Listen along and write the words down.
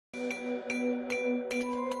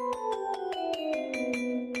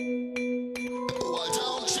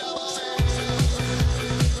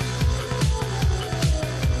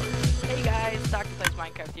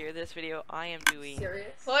here. This video I am doing. Serious?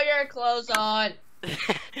 Put your clothes on.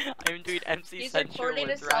 I'm doing MC He's Central recording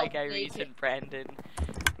with himself Rye Guy Reese naked. and Brandon.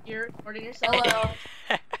 You're recording yourself. Hello.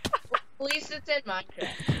 At least it's in Minecraft.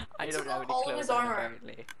 I don't know any all of clothes his on, armor.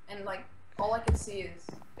 apparently. And like, all I can see is.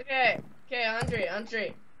 Okay, Andre.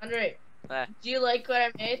 Uh, Do you like what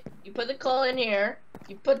I made? You put the coal in here.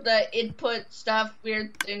 You put the input stuff,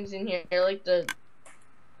 weird things in here, like the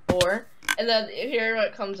ore, and then here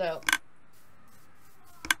what comes out.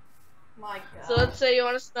 My God. So let's say you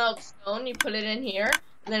want to smelt stone, you put it in here,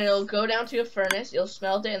 and then it'll go down to a furnace. You'll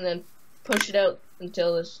smelt it and then push it out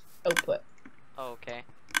until this output. okay.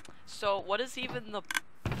 So, what is even the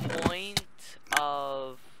point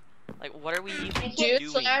of, like, what are we even Do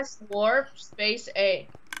doing? /warp space A.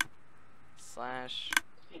 Slash.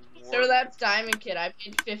 So that's Diamond Kid. I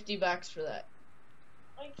paid $50 for that.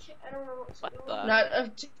 I don't know What the?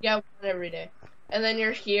 Not to get one every day. And then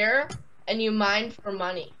you're here, and you mine for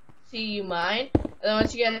money. See, you mine, and then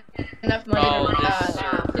once you get enough money to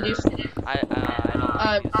do I don't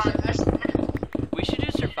like it. We should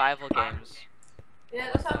do survival games. Yeah,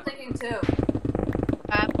 that's what I'm thinking too.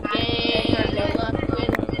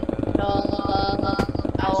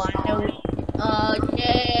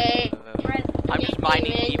 Okay. I'm just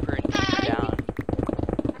mining deeper and deeper down.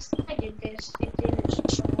 I did this. It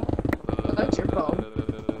didn't show. That's your phone.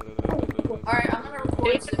 Alright, I'm gonna record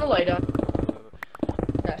Turn the soon. light on.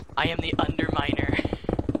 I am the underminer.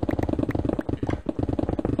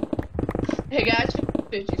 Hey guys,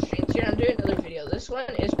 50 streams here. I'm doing another video. This one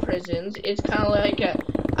is prisons. It's kind of like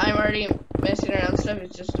I'm already messing around stuff.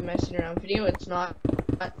 It's just a messing around video. It's not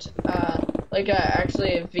like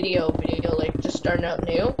actually a video, like just starting out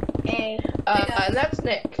new. Hey. And that's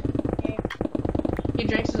Nick. Hey. He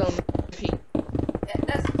drinks his own pee. Yeah,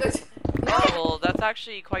 that's good. Oh, well, that's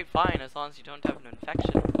actually quite fine as long as you don't have an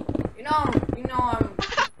infection. You know I'm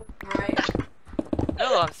right.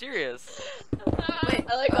 No, I'm serious. Wait,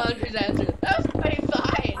 I like Andre's answer. That was quite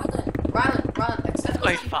fine. Rylan, accept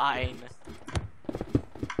Quite fine.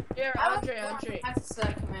 Here, Andre. I have to set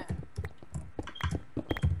a command.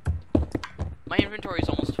 My inventory is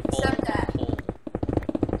almost full. Accept that. Full.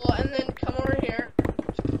 Well, and then come over here.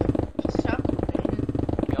 Stop.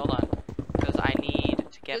 Okay, hold on. Because I need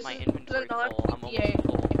to get This my is inventory the full. I'm non-PPA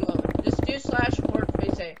almost full. mode. Just do /warp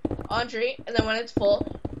space A. Andre, and then when it's full,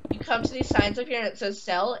 you come to these signs up here and it says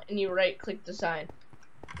sell, and you right click the sign.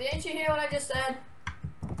 Didn't you hear what I just said?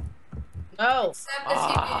 No. Accept the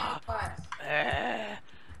CPM request.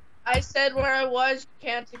 I said where I was, you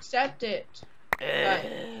can't accept it.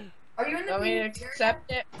 Are you in the Want me to PvP area?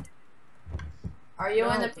 accept it? Are you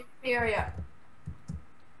in No. the PvP area?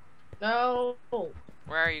 No.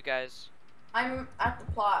 Where are you guys? I'm at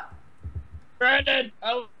the plot. Brandon,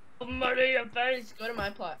 I'll murder your face. Go to my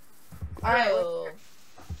plot. Alright, Oh.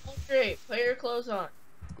 Andre, put your clothes on.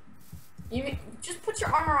 just put your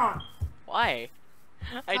armor on. Why?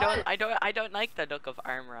 I don't like the look of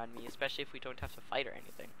armor on me, especially if we don't have to fight or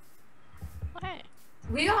anything. Why?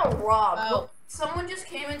 We got robbed. Oh. Look, someone just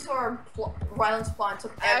came into our Ryland's plot and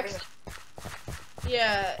took everything.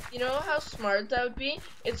 Yeah, you know how smart that would be?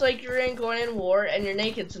 It's like you're going in war and you're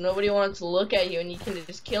naked, so nobody wants to look at you, and you can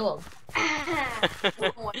just kill them.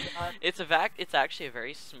 Oh my God. It's actually a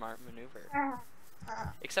very smart maneuver.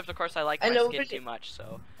 Except of course I like I my know, skin but too much,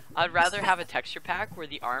 so I'd rather have a texture pack where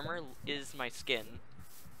the armor is my skin.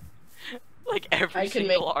 Like every I can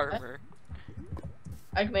single make that. armor.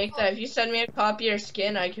 I can make that. If you send me a copy of your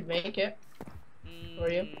skin, I could make it. For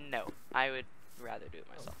you? No, I would rather do it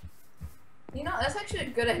myself. You know, that's actually a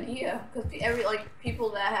good idea. Because people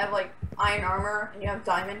that have like iron armor and you have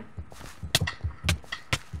diamond.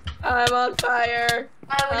 I'm on fire.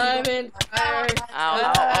 I'm in fire.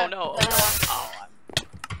 Oh no. Oh,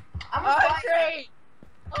 I'm on fire.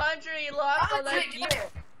 Andre, you lost all Andre, that get gear. here.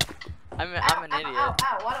 I'm an idiot. Ow,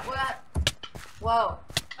 what? Whoa.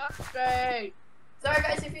 Andre. Sorry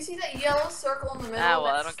guys, if you see that yellow circle in the middle, Well,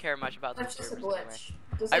 I that's don't care much about the just a servers anyway. glitch.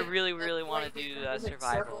 Does I it- really like, want to like, do does it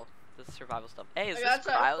survival. circle? The survival stuff. Hey, is I this got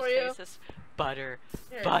something for you. cryostasis? Butter.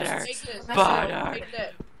 Here, Butter. Take this. Butter. Take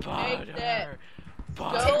that. Butter.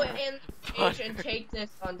 Go Butter. in the page and take this,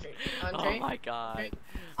 Andre. Andre. Oh my god.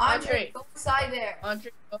 Andre, go inside there.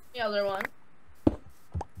 Andre, go to the other one.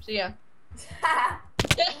 See ya.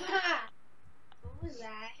 What was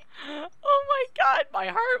that? Oh my god, my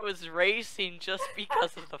heart was racing just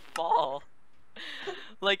because of the fall.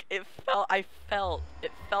 Like it felt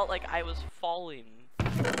like I was falling.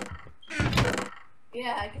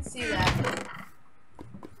 Yeah, I can see that.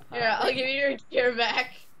 Here, I'll give you your gear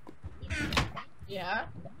back. Yeah.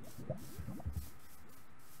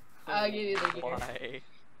 I'll give you the gear. Why?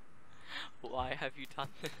 Why have you done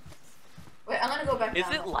this? Wait, I'm gonna go back Is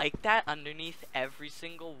down. it like that underneath every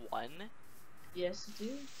single one? Yes, it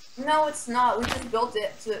is. No, it's not. We just built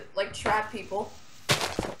it to like trap people.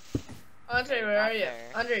 Andre, where Not are you? there.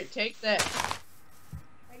 Andre, take that.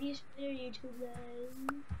 Why do you spell your YouTube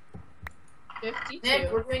name? 52.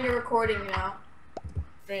 Nick, we're doing a recording now.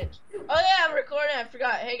 Strange. Oh yeah, I'm recording. I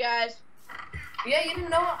forgot. Hey guys, Yeah, you didn't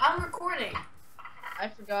know I'm recording. I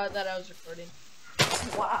forgot that I was recording.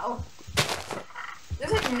 Wow.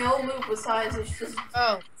 There's like no loop besides it's just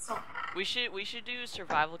Oh, some. We should do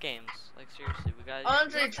survival games. Like seriously, we gotta.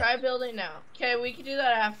 Andre, try building now. Okay, we can do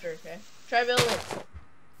that after. Okay, try building.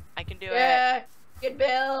 I can do it. Yeah, good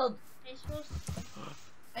build. Am I supposed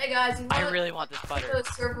Hey guys, you I want really want this to butter. put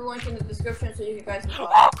a server link in the description so you guys can Oh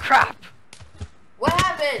buy. crap! What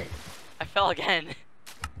happened? I fell again.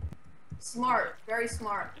 Smart, very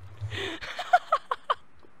smart.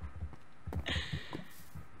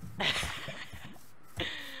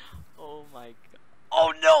 Oh my god.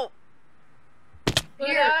 Oh no! Where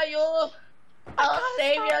Here. are you? I'll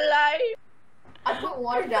save your life. I put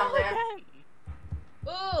water down there. Again.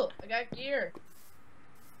 Ooh, I got gear.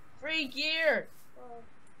 Free gear. well,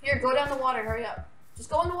 Here, go down the water. Hurry up. Just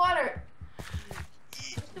go in the water.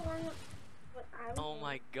 what's the one with what I was Oh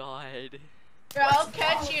my god. Here, I'll What's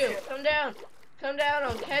catch wrong you. with you? Come down. Come down.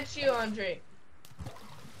 I'll catch you, Andre.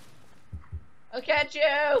 I'll catch you.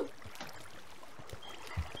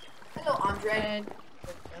 Hello, Andre. And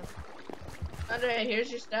Andre, here's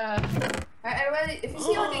your stuff. Alright, everybody, if you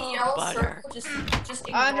see like a yellow Butter. circle, just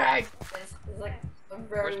ignore Andre. it. It's like a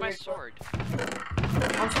very Where's my weird- sword?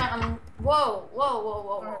 I'm trying. Whoa, whoa, whoa,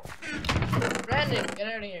 whoa, whoa. Brandon, get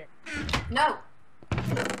out of here. No.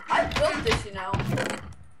 I built this, you know.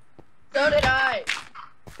 So did I.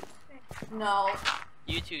 No.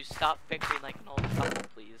 You two, stop bickering like an old couple,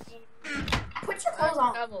 please. Put your clothes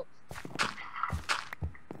on. Double.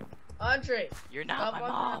 Andre, You're not stop my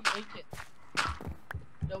walking mom. around naked.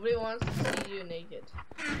 Nobody wants to see you naked.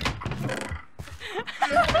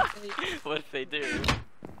 What if they do?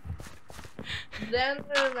 Then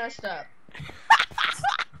they're messed up.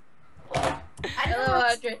 I Hello, never.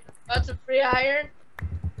 Andre. Want some free iron?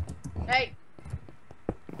 Hey,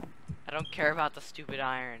 I don't care about the stupid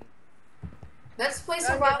iron. Let's play Don't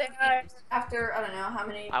survival get the iron. games after I don't know how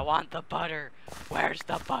many. I want the butter. Where's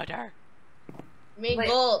the butter? me Wait.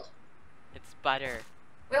 gold. It's butter.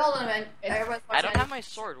 Wait, hold on a minute. It's- Everybody's I don't watching. have my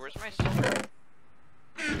sword. Where's my sword?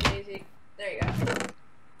 Daisy. There you go.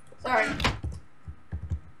 Sorry.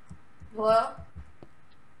 Hello? How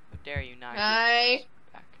dare you not? Hi.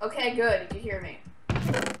 Back. Okay, good. You can hear me.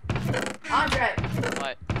 Andre.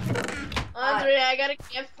 What? Andre, I got a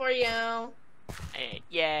gift for you. Hey,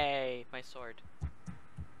 yay! My sword.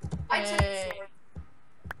 I took the Yay. sword.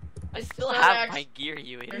 I It's still not have actually my gear,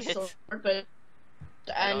 you Your idiot. sword, but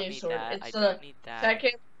I a don't new need sword. that. It's I the don't need that.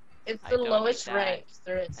 second. It's I the don't need lowest that. rank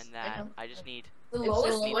there is. And I that. know. I just need. The It's the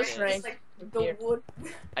lowest, lowest rank rank is like the here. wood.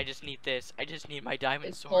 I just need this. I just need my diamond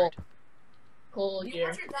It's sword. Cool You gear.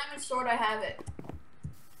 want your diamond sword? I have it.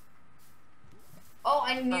 Oh,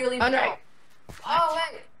 I nearly Andre. fell. Oh,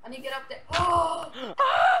 wait. I need to get up there. Oh!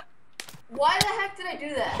 Why the heck did I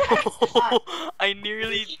do that? I just died. I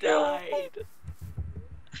nearly died.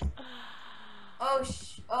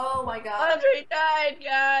 Oh my god. Andre died,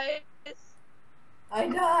 guys. I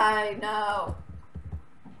died. No.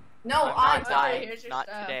 No, I'm I not died. dying. Here's your Not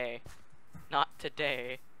stuff. today. Not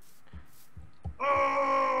today.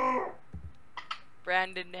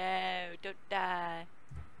 Brandon, no, don't die.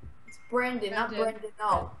 It's Brandon, not Brandon. Brendan.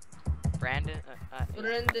 No. Brandon.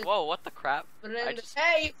 Brandon. Whoa, what the crap? Brandon. just-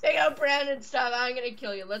 Hey, you pick up Brandon's stuff. I'm gonna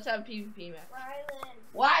kill you. Let's have PvP match. Rylan,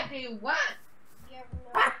 What do you want? you ever know?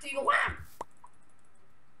 What do you want?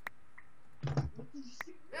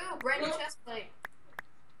 Ooh, Brandon chestplate.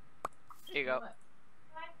 Here you go.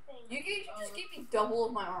 My thing. You can just give me double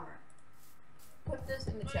of my armor. Put this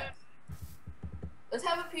in the chest. Let's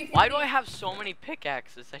have a PvP. Why do I have so many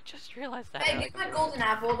pickaxes? I just realized that. Hey, like, give me my golden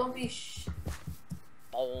apple. Don't be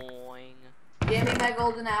boing. Give me my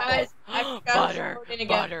golden apple. Guys, I forgot Butter, something again.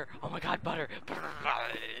 butter. Oh my god, butter.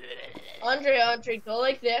 Andre, go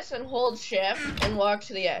like this and hold shift and walk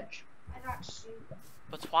to the edge. I got shoot.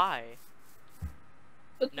 But why?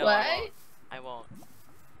 But No, why? I won't.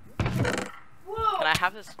 Whoa! Can I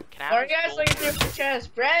have this? Can I have Alright this guys, gold? look at your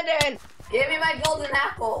chest. Brandon! Give me my golden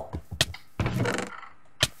apple.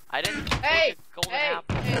 I didn't Hey, take a golden Hey,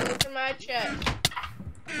 apple. hey, look at my chest.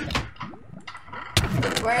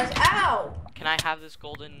 Where's ow? Can I have this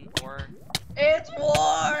golden ore? It's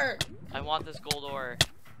war! I want this gold ore.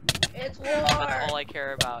 It's war! That's all I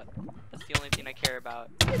care about. That's the only thing I care about.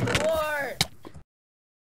 It's war!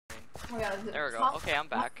 Oh my god, There we go. top Okay, I'm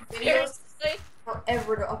back. videos Seriously?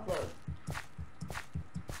 forever to upload.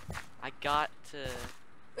 I got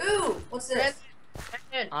to. Ooh, what's this?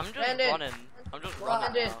 Brandon, I'm just Brandon, running. I'm just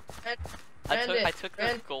running Brandon, now. Brandon, I took their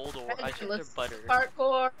Brandon, gold ore. I Brandon, took their let's butter.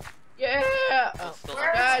 Parkour. Yeah. Oh, Let's still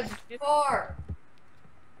Where guys, is it for?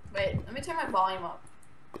 Wait, let me turn my volume up.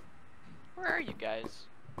 Where are you guys?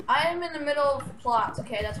 I am in the middle of the plots.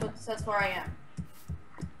 Okay, that's where I am.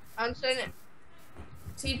 I'm saying it.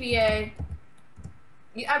 TPA.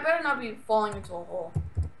 I better not be falling into a hole.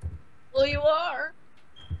 Well, you are.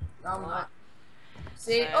 No, I'm not.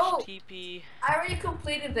 See? Slash Oh, TP. I already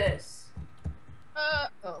completed this.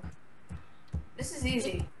 Oh. This is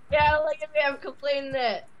easy. Yeah, like if you have completed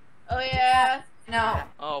it. Oh yeah. No.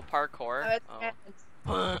 Oh, parkour.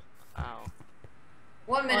 Oh. Ow.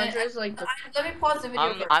 1 minute. Andre's like the Let me pause the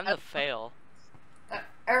video. I'm the fail.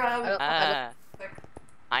 Everyone, Ah.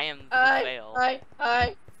 I am the fail. I.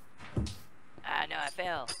 Ah, no, I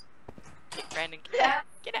fell. Brandon, Yeah.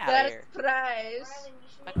 get out of That is here. prize.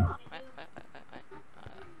 What?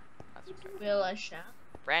 That's okay. Will I shout?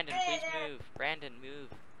 Brandon, please move. Brandon, move.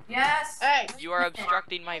 Yes. Hey, You are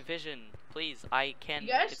obstructing my vision. Please, I can. you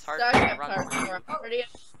guys It's hard suck for me to at run. parkour. Already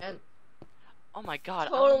and Oh my god,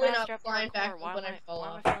 Totally I'm a not master at flying parkour. back Why when am I fall why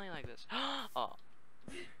off. am I feeling like this? Oh.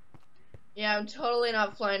 yeah, I'm totally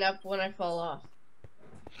not flying up when I fall off.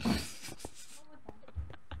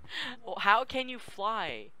 Well, how can you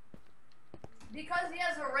fly? Because he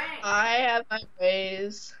has a rank. I have my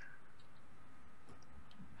ways.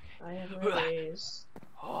 I have my ways.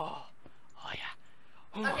 Oh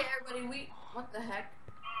yeah. Okay, everybody, what the heck?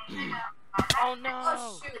 Oh no.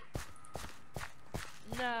 Oh shoot.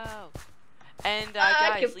 No. And I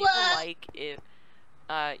guys, can leave fly. a like if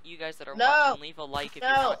you guys that are No. watching, leave a like if you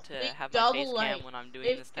No. want to Leave have my double face like. cam when I'm doing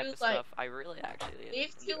Leave this type 2 of like. stuff. I really actually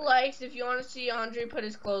Leave 2 enjoy it. likes if you want to see Andre put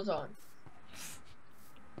his clothes on.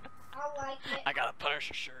 I like it. I got a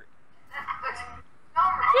Punisher shirt.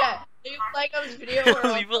 Yeah, leave a like on this video.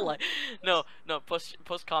 Or Leave a like. No, post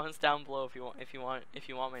comments down below if you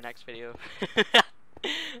want my next video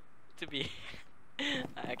to be.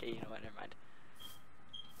 Okay, you know what? Never mind.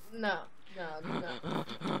 No.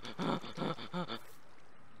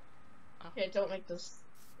 Okay, don't make this.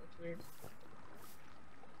 That's weird.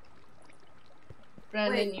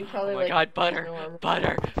 Brandon, Wait. you probably Oh my like. god, butter. normal.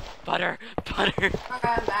 Butter. Okay,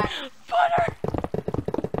 I'm back. Butter.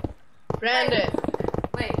 Brandon,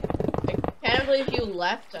 Wait, I can't believe you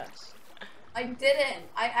left us. I didn't.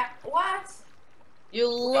 What? You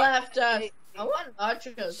left us. I want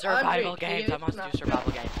nachos. Survival Andre, can you games. I give me must some do nachos?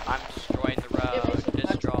 survival games. I'm destroying the Give me road. some nachos. Can you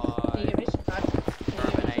Destroy. give me some nachos? Can you give me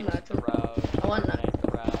Terminate some the nachos? road. I want Terminate the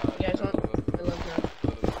road. You guys want? I love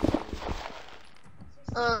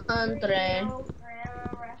nachos. Andre.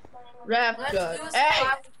 Rap Let's good. do a Hey!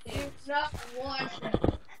 survival game. Not watching.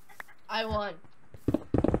 I won.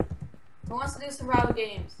 Who wants to do survival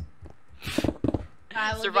games?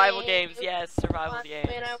 Survival games. Yes, survival I games.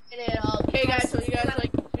 win it all. Okay, guys, so you guys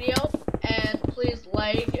like the video, and please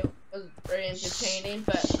like. It was very entertaining,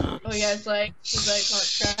 but oh, you guys like, please like,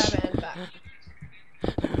 comment, subscribe, and back.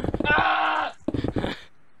 Ah!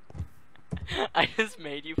 I just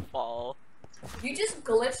made you fall. You just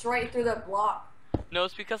glitched right through the block. No,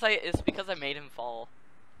 it's because I made him fall.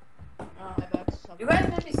 Oh, I got something. You guys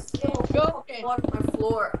made me so Go. on my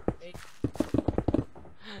floor.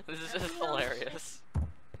 This is just hilarious.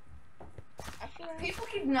 People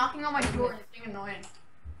keep knocking on my door and it's being annoying.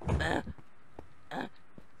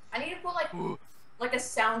 I need to put like a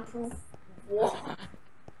soundproof wall.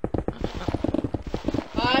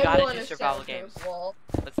 I gotta want do a survival soundproof games. wall.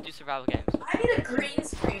 Let's do survival games. I need a green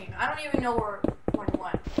screen. I don't even know where one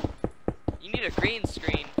went. You need a green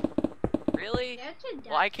screen. Really? That's a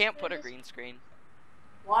Well, I can't put a green screen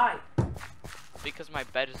Why? because my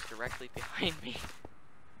bed is directly behind me.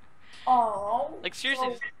 Oh. Like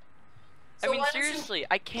seriously. So I mean why don't you- seriously,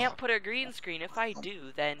 I can't put a green screen. If I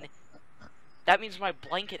do, then that means my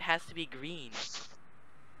blanket has to be green.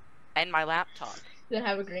 And my laptop. Then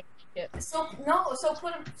have a green kit. So put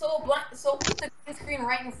the green screen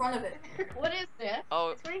right in front of it. What is this? Oh,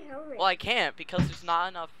 It's my helmet. well I can't because there's not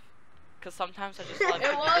enough. Because sometimes I just let it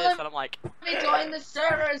It do won't this let and I'm like, me join the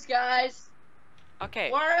servers, guys. okay,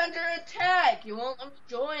 We're under attack. You won't let me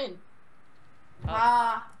join.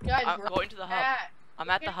 Ah. Guys, I'm we're going to the hub. attack. I'm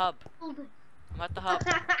at the hub. I'm at the hub.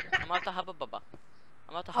 I'm at the hubba bubba.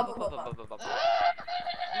 I'm at the hubba Hubba bubba bubba. bubba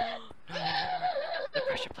bubba. The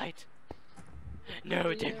pressure plate. No,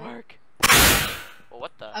 it didn't work. Well,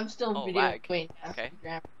 what the? I'm still Oh, videoing. lag. Wait, Okay.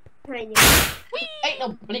 Right Ain't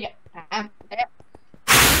nobody got time.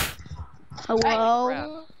 Hello. crap.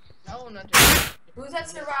 No, I'm not doing Who's at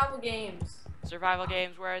survival games? Survival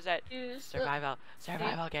games, where is it? Survival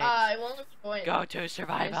games. I won't let me join. Go to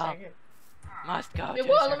survival. Must go It to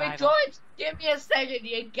won't let me survival. join. Give me a second.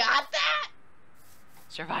 You got that?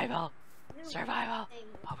 Survival. Survival.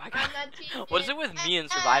 Oh my I'm god. not team. What is it with me and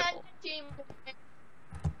survival? Team.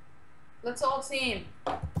 Let's all team.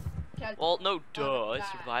 Well, no, duh.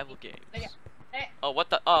 It's survival games. Oh, what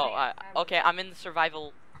the? Oh, okay. I'm in the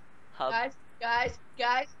survival hub. Guys.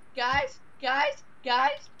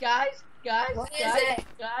 What is it?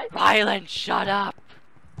 Rylan, shut up.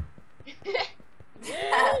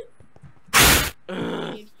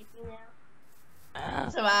 Ugh.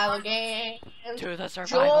 Survival game. To the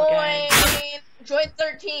survival game. Join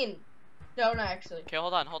 13. Don't actually. Okay,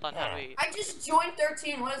 hold on. How do we? I just joined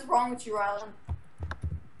 13. What is wrong with you, Rylan?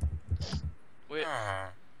 Wait.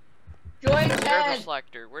 Join Server 10.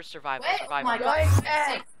 selector. Where's survival? Wait, oh Survival. my god. Join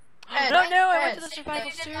 10. No, I went to the Same survival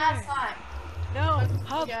thing you did server. last time. No,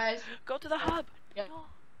 hub. Guys. Go to the hub. Yeah. No.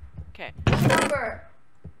 Okay. What number?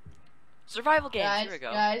 Survival games. Here we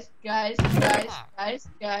go. Guys.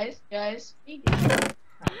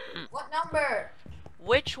 What number?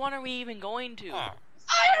 Which one are we even going to? I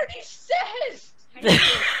already said.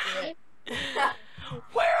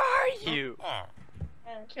 Where are you?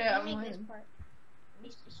 Okay, I'm Make winning. this part.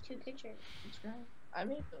 These two pictures. I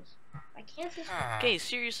made those. I can't see. Okay,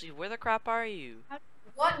 seriously, where the crap are you?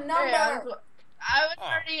 What Hey, number? I was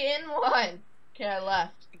already in one. Okay, I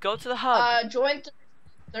left. Go to the hub. Join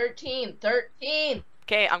 13.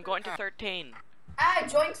 Okay, I'm going to 13. Ah,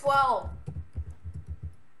 join 12.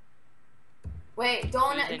 Wait,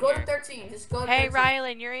 don't Who's in go to here? 13. Just go to Hey, 13.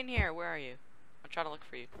 Rylan, you're in here. Where are you? I'm trying to look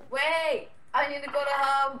for you. Wait, I need to go to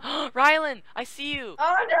hub. Rylan, I see you.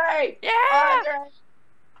 Andre! Yeah!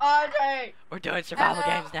 Andre! We're doing survival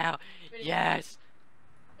Hello. games now. Yes.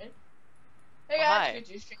 Hey Oh, guys, hi. good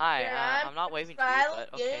to see you. Hi, Here I'm not waving to you, Survival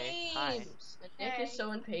but okay. Hi. Games. Nick is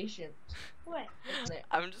so impatient. What? Isn't it?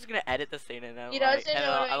 I'm just gonna edit the scene and then He like, doesn't and,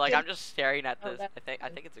 know I'm like, I'm anything. just staring at this. Okay. I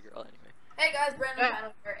think it's a girl anyway. Hey guys, Brandon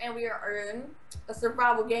Panel here, and we are in a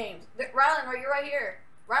survival games. Rylan, are you right here?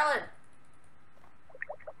 Rylan.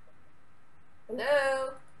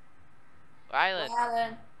 Hello. Rylan.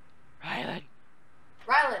 Rylan. Rylan.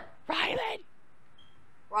 Rylan. Rylan.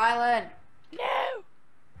 Rylan. No.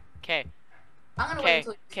 Okay. I'm gonna wait Okay.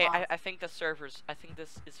 until you Okay. respond. I think the servers. I think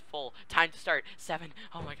this is full. Time to start. 7.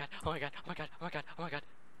 Oh my god. Oh my god. Oh my god. Oh my god. Oh my god.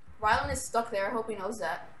 Rylan is stuck there. I hope he knows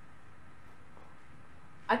that.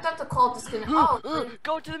 I thought the call just didn't. Oh.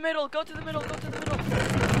 Go to the middle. Go to the middle. Go to the middle.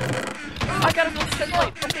 I got a full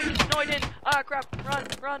template. Okay. No, I didn't. Ah, crap. Run.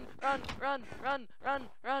 Run. Run. Run. Run. Run.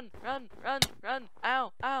 Run. Run. Run. Run.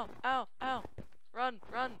 Ow. Ow. Ow. Ow. Run.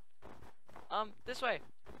 Run. This way.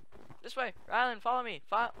 This way. Rylan, follow me.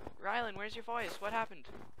 Rylan, where's your voice? What happened?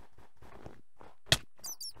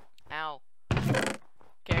 Ow.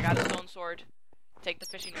 Okay, I got a stone sword. Take the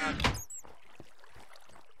fishing rod.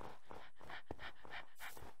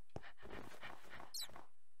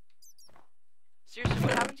 Seriously,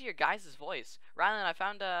 what happened to your guys' voice? Rylan, I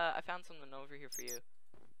found something over here for you.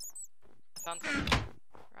 I found something.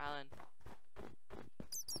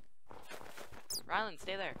 Rylan,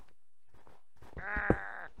 stay there.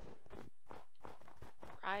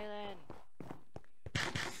 Rylan,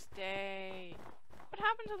 stay. What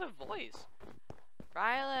happened to the voice?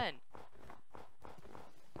 Rylan,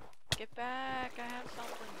 get back. I have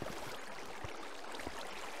something.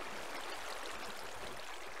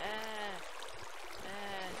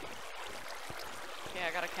 Okay,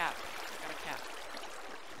 I got a cap.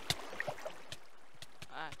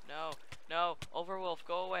 Ah, no. No. Overwolf,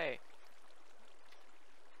 go away.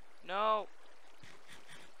 No.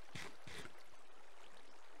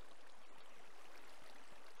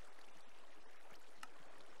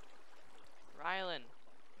 Rylan.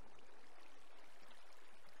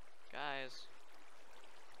 Guys.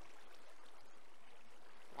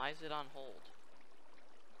 Why is it on hold?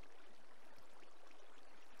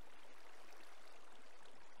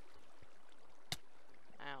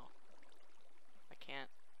 Ow. I can't.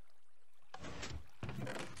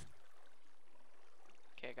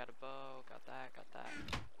 Okay, got a bow, got that, got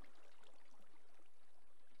that.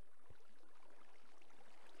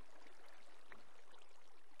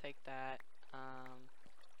 Take that,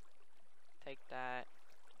 take that,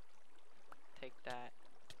 take that.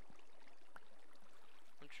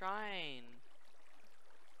 I'm trying.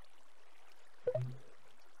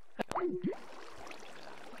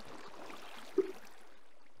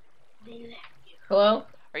 Hello?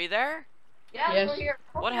 Are you there? Yeah, Yes. we're here.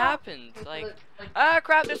 What happened? Like, ah,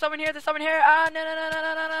 crap! There's someone here. There's someone here. Ah, no, no, no, no,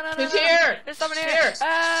 no, no, no, no. Who's here? There's someone here. Here.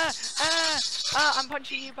 I'm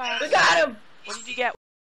punching you back. We got him! What did you get?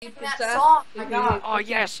 That Pizza? song. My God. Oh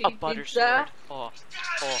yes, a butter Pizza? sword.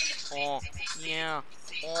 Oh, yeah.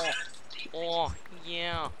 Oh,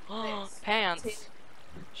 yeah. Pants.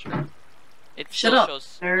 Sure. It Shut still up,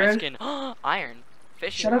 shows my nerd. skin. Iron.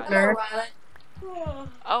 Fishing Shut up, rod. nerd. Hello, Rylan.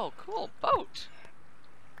 Oh, cool. Boat.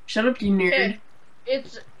 Shut up, you nerd. Okay.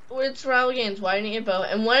 It's Rally Games. Why do you need a boat?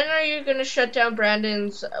 And when are you gonna shut down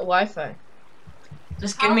Brandon's Wi-Fi?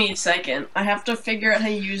 Just give me a second. I have to figure out how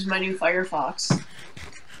to use my new Firefox.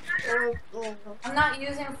 I'm not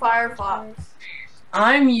using Firefox.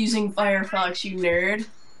 I'm using Firefox, you nerd.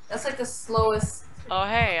 That's like the slowest. Oh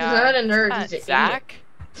hey, He's not a nerd. He's an Zach.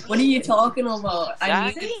 What are you talking about? I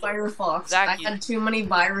Zach? needed Firefox. Zach, I had too many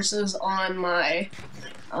viruses on my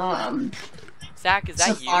Zach, is that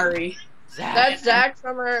you? Safari. Zach.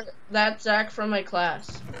 That's Zach from my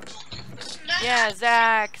class. Yeah,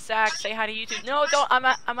 Zach, say hi to YouTube. No, don't. I'm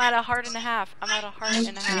at a heart and a half. I'm at a heart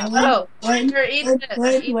and a half. Oh, here, eat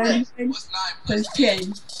this. Eat this.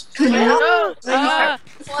 No,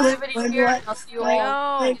 Pause the video here, and I'll see you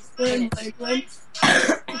all. No.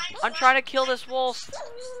 I'm trying to kill this wolf.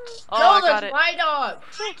 Oh, no, I got that's it. my dog.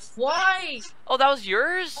 Why? Oh, that was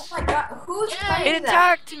yours? Oh my God, who's Yeah, playing It that?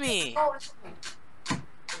 attacked me. Oh,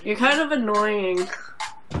 You're kind of annoying.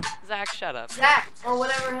 Zach, shut up. Zach, or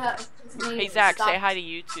whatever his name Hey, is. Zach, Stop. say hi to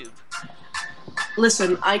YouTube.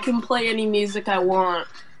 Listen, I can play any music I want.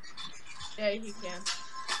 Yeah, you can.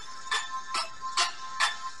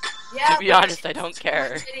 Yeah, To be honest, I don't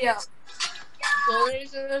care. Video. The only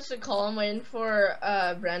reason is to call him in for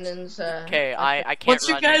Brandon's Okay, I can't What's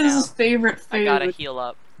your run right guys' now. favorite food? I gotta heal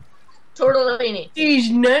up. tortellini. These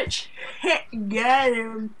nuts. Got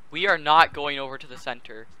him. We are not going over to the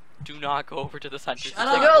center. Do not go over to the center. Shut It's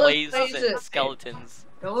up. like Go, blazes blazes. and skeletons.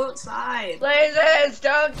 Go outside. Blazes,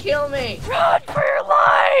 don't kill me. Run for your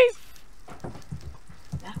life!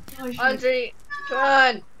 Andre, come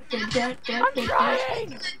on. I'm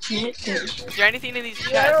trying! Is there anything in these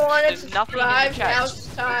You ever chests? wanted There's to nothing in the survive? chest. Now's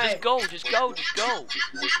the time. Just go, just go, just go.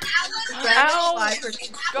 Brandon's Ow!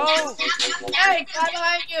 5%. Go! Hey, guy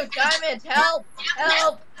behind you! Diamond, help!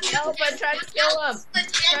 Help! Help! I'm trying to kill him! I'm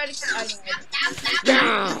trying to kill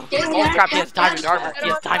him. Oh crap, he has diamond armor. Get He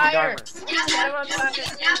him has on diamond fire. armor. Get him on fire.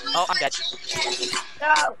 Oh, I'm dead.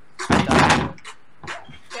 No! I'm done.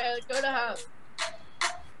 Okay, go to house.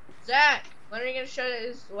 Zach, when are you gonna shut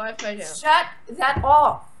his Wi-Fi down? Shut that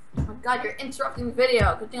off. Oh my God, you're interrupting the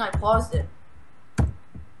video. Good thing I paused it.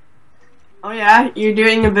 Oh yeah, you're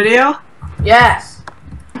doing a video? Yes.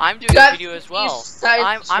 I'm doing Got a video as well. 50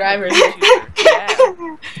 I'm a subscribers. YouTuber.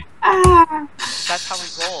 Yeah, Ah. that's how we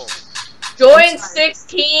roll. Join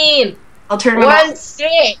 16! I'll turn it off.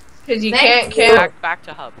 1-6! Because you Thank can't you. count. Back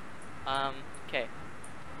to hub. Okay.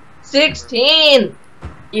 16!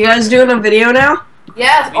 You guys doing a video now?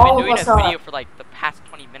 Yes, We've been all of doing us a are. video for like the past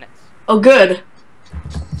 20 minutes. Oh good.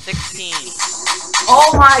 16.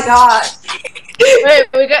 Oh my God. Wait,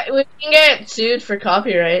 we can get sued for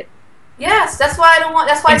copyright. Yes, that's why I don't want.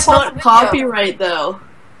 That's why It's I paused the not video. copyright though.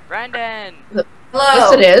 Brandon! Hello.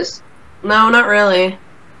 Yes, it is. No, not really.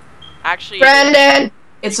 Actually, Brandon!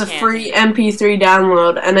 It's a can't. free MP3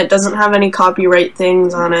 download and it doesn't have any copyright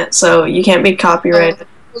things on it, so you can't be copyrighted.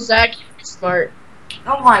 Oh, Zach, you're smart.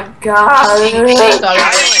 Oh my God. Shut it off.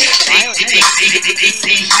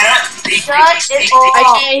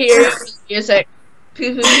 I can't hear your music.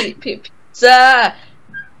 Pizza!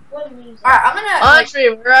 Alright, I'm gonna. Like, Andre,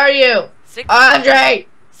 where are you? 16.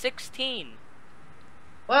 16.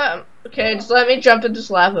 What? Okay, just let me jump into this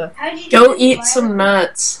lava. Go eat some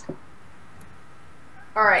nuts.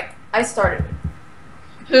 Alright, I started.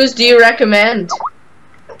 Whose do you recommend?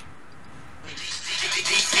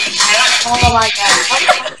 Oh my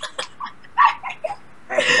God.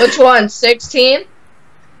 Which one? 16?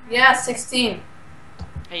 Yeah, 16.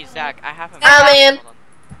 Hey, Zach, I have him. I'm in. Hold on.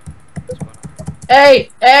 What's going on? Hey,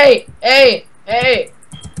 hey, hey, hey.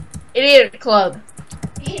 Idiot club.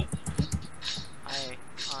 Hi.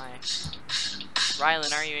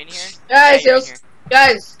 Rylan, are you in here? Guys, Yeah, you're in here.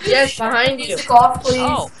 guys, yes, behind you. Music off, please.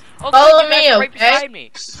 Oh, Follow good, me, you guys are right okay? beside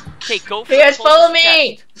me. Okay, go for You the guys closest follow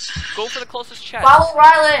me. chest. Go for the closest chest. Follow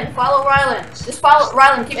Rylan. Follow Rylan. Just follow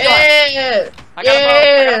Rylan. Keep going. Yeah. I got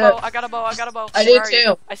a bow. I got a bow. I got a bow. I Where do are you?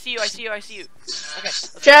 too. I see you. Okay. Let's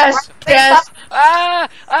go. Chest, chest.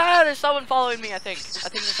 There's someone following me. I think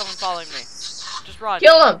there's someone following me. Just run.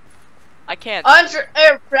 Kill him. I can't. Andre,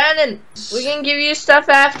 Brandon, we can give you stuff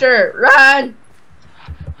after. Run.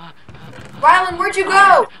 Rylan, where'd you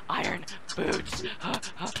go? Iron boots.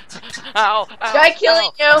 Ow. Guy killing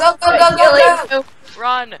you. Go, go, Guy go, go, killing go. you.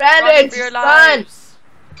 Run. Brandon, Run for your run. lives.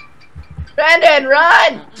 Brandon,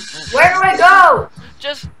 run. Where do I go?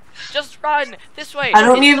 Just Just run this way. I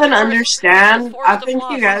don't Into the even forest. understand. Into the forest I of think you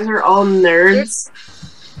lost. guys are all nerds.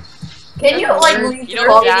 Can you like leave You the know,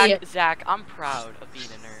 call? Zach, I'm proud of being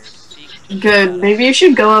a nerd. So you can just shut Good. up. Maybe you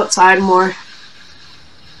should go outside more.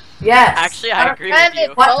 Yes. Actually, I agree with Brandon,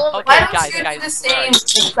 you. why Okay, Why don't guys, you guys, do the where are same you? and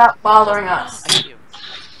stop bothering us? I see you.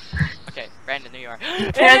 Okay, Brandon, there you are.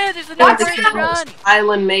 Hey, there's a new What? person to run.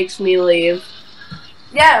 Island makes me leave.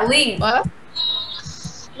 Yeah, leave. What?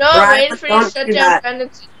 No, Brian, I'm waiting for you to don't shut do down that.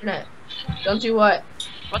 Brandon's internet. Don't do what?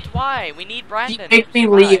 But why? We need You Brandon make to me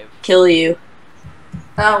survive. leave, kill you.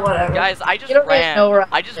 Oh, whatever. Guys, I just You don't even know where ran.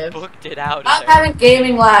 I I just live. booked it out of I'm there. having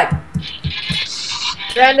gaming lag.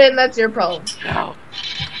 Brandon, that's your problem. No.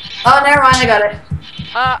 Oh, never mind. I got it.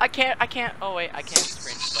 I can't. Oh wait, I can't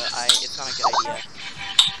sprint, but it's not a good idea.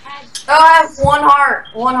 Oh, I have one heart.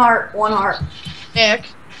 One heart. One heart. Nick,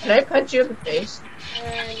 can I punch you in the face?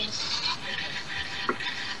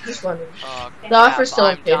 Just wondering. Oh, The crap, offer's still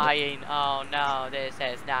I'm in favor. dying. Oh no, this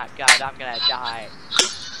is not good. I'm gonna die.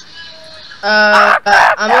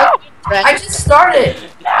 I'm no! looking at I Brandon. just started.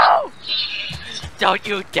 No! Don't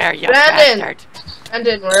you dare, you Brandon! bastard!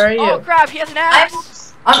 Brandon, where are you? Oh crap, he has an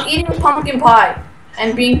axe! I'm eating pumpkin pie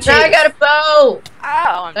and being chased. Now I got a bow!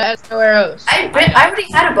 Ow! I'm... That has no arrows. I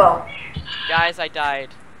already had a bow. Guys, I died.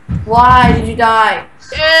 Why did you die?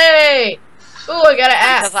 Yay! Ooh, I got an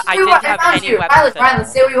axe. Because I Stay where didn't I have found any you. weapons Rylan, at all. Rylan,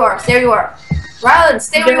 stay where you are. Stay where you are. Rylan,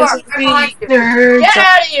 stay where you are. Guys, Right behind you. nerds. Get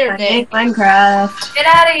out of here, I Nick! hate Minecraft. Get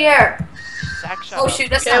out of here. Zach, shut Oh up. shoot,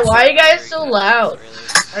 that's Okay, not why are you guys Very so good. loud? Really.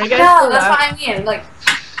 Are you guys No, so that's loud? what I mean. Like,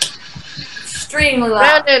 extremely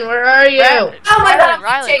loud. Brandon, where are you? Brandon, Oh my God,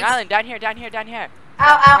 Rylan, chase. Rylan, down here, down here, down here. Ow,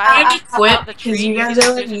 ow, ow, Rylan, ow, ow. Quit up the because tree, you guys there's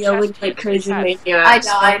are a like chest yelling here, like there's a crazy chest. maniacs.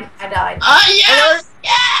 I died. Oh, yes! Yeah!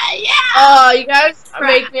 Oh, you guys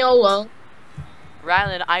make me alone.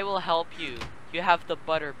 Rylan, I will help you. You have the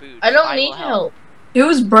butter boot. I don't will need help.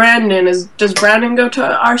 Who's Brandon? Does Brandon go to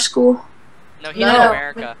our school? No, he's No. in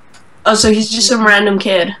America. Oh, so he's just some random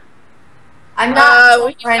kid. I'm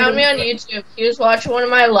not. He found me on YouTube. He was watching one of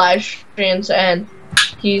my live streams and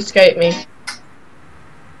he Skyped me.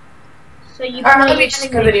 So you Alright, let play me your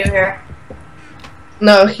end the video here.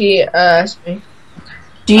 No, he asked me.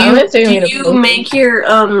 Do I'm you gonna take him to do post you it. make your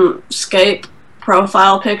Skype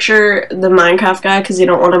profile picture the Minecraft guy because you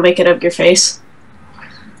don't want to make it of your face?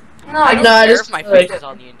 No, I No, just. I Care just if my like- face is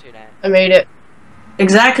on the internet. I made it.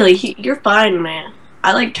 Exactly. You're fine, man.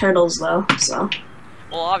 I like turtles though, so.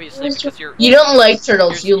 Well, obviously, because you're. You don't like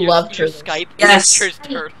turtles, you love your turtles. Skype Yes. pictures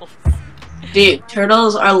turtles. Dude,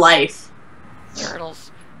 turtles are life.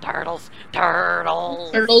 Turtles. Turtles.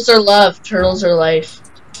 Turtles. Turtles are love, turtles are life.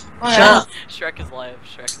 Oh, Shut yeah. up. Shrek is live.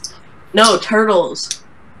 Shrek is No, turtles.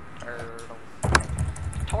 turtles.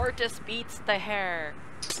 Tortoise beats the hare.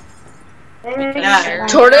 Yeah.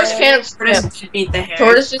 Tortoise can't swim. Tortoise beat the hare.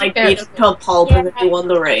 Tortoises Like can't beat it to a pulp and then he won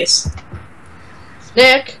the race.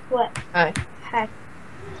 Nick, What? Hi.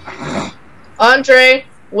 Hi. Andre,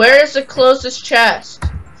 where is the closest chest?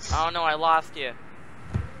 Oh no, I lost you.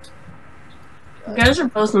 You guys are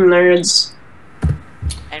both nerds.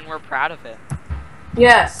 And we're proud of it.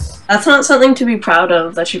 Yes. That's not something to be proud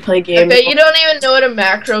of that you play I games. bet you don't even know what a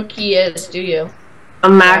macro key is, do you? A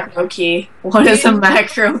macro key. What is a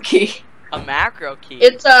macro key? A macro key.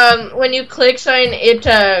 It's when you click something,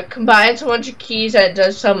 it combines a bunch of keys and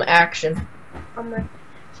does some action.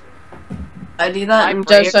 I do My that in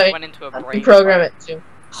just brain like- went into a You brain. program it too.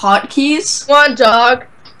 hotkeys Come on, dog.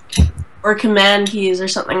 or command keys or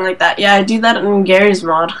something like that. Yeah, I do that in Gary's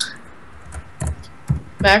mod.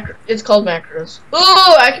 It's called macros.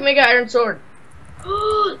 Ooh, I can make an iron sword.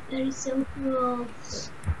 That is so cool.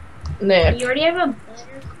 Nick. You already have a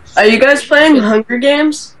better. Are you guys playing Hunger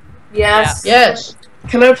Games? Yes. Yes.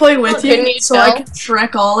 Can I play with Can you you so I tell? can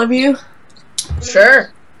Shrek all of you?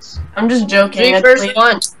 Sure. I'm just joking. Three I first deleted,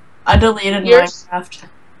 one. I deleted Yours- Minecraft.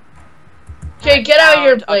 Okay, get out of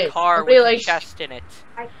your Found place. A car Nobody with a likes. chest in it.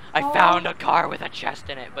 I found a car with a chest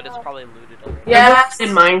in it, but it's probably looted already. Yes. In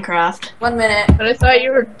Minecraft. 1 minute. But I thought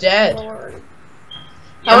you were dead.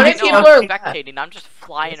 Yeah, How many I know, people I'm are spectating? I'm just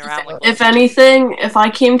flying around like. If anything, if I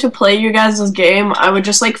came to play you guys' game, I would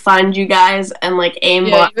just like find you guys and like Yeah,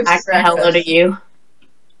 aimbot you would hack the Shrek hell out us. of you.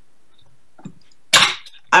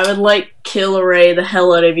 I would like kill array the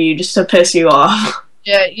hell out of you just to piss you off.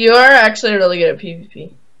 Yeah, you are actually really good at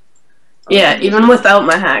PvP. Yeah, even without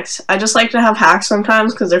my hacks. I just like to have hacks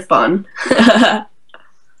sometimes because they're fun.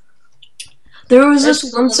 There was this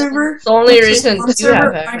That's one server. the only there's this reason one to server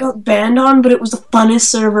have I hacks. got banned on, but it was the funnest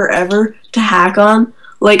server ever to hack on.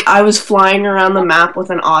 Like I was flying around the map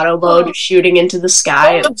with an auto bow, just shooting into the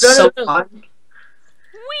sky. It was so fun.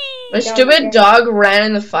 My stupid dog ran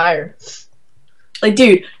in the fire. Like,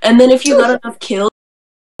 dude, and then if you got enough kills,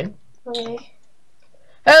 Okay.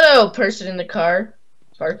 Hello, person in the car.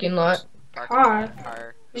 Parking lot.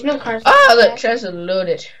 Car. There's no cars. Ah, the chest is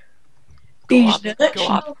loaded. Go up, These go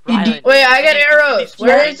up. Rylan. Wait, I got You see arrows. these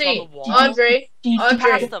Where vines is on he? the wall? Andre.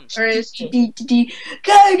 Past them. Where is he?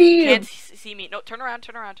 Guardian! Can't see me. No, turn around,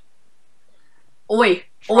 turn around. Oi,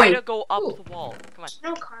 Try oi, to go up Ooh. the wall. Come on,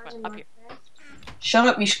 No cars in up here. Minecraft. shut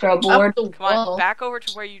up, you scrub Up lord. the Come on, wall. back over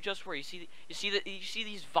to where you just were. You see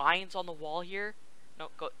these vines on the wall here? No,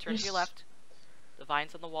 go turn to your left. The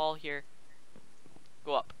vines on the wall here.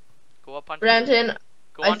 Go up. Go up on. Brandon,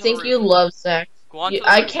 Go I onto think the you roof. love Zach. Go onto the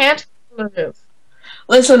I roof. can't move.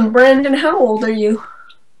 Listen, Brandon, how old are you?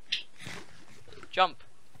 Jump.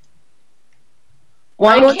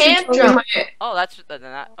 Why I don't can't you tell me jump. my... Oh, that's then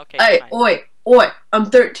that. Okay, Hey, fine. oi, I'm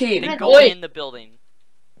 13. Then go Oi. in the building.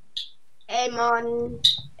 Amon.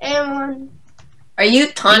 Are you You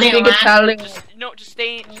Tony? speak Italian. Just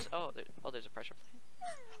stay. There's a pressure plate.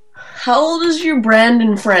 How old is your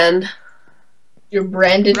Brandon friend? Your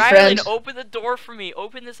Brandon Rylan, friend. open the door for me.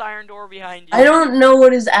 Open this iron door behind you. I don't know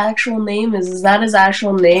what his actual name is. Is that his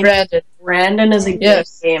actual name? Brandon. Brandon is a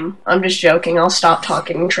Yes. game. I'm just joking. I'll stop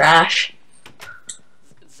talking trash.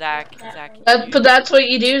 Zach. But that's what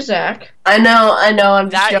you do, Zach. I know. I'm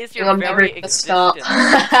just That joking. is your I'm never very gonna stop.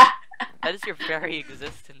 That is your very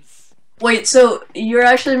existence. Wait, so you're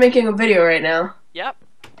actually making a video right now? Yep.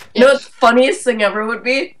 You know what the funniest thing ever would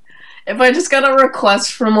be? If I just got a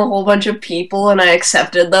request from a whole bunch of people and I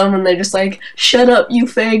accepted them and they're just like, shut up, you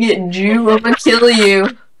faggot Jew, I'm gonna kill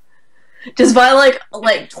you. Just by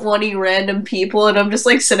like 20 random people and I'm just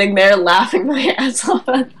like sitting there laughing my ass off.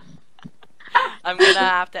 I'm gonna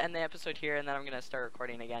have to end the episode here and then I'm gonna start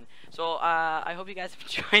recording again. So I hope you guys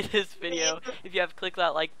enjoyed this video. If you have, click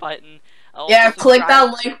that like button. Also Yeah, click that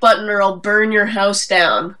subscribe. like button or I'll burn your house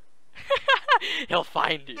down. He'll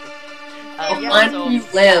find you. I'll Yeah, find so where you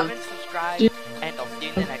if live. haven't subscribed, and I'll see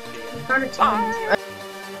you in the next video. Bye.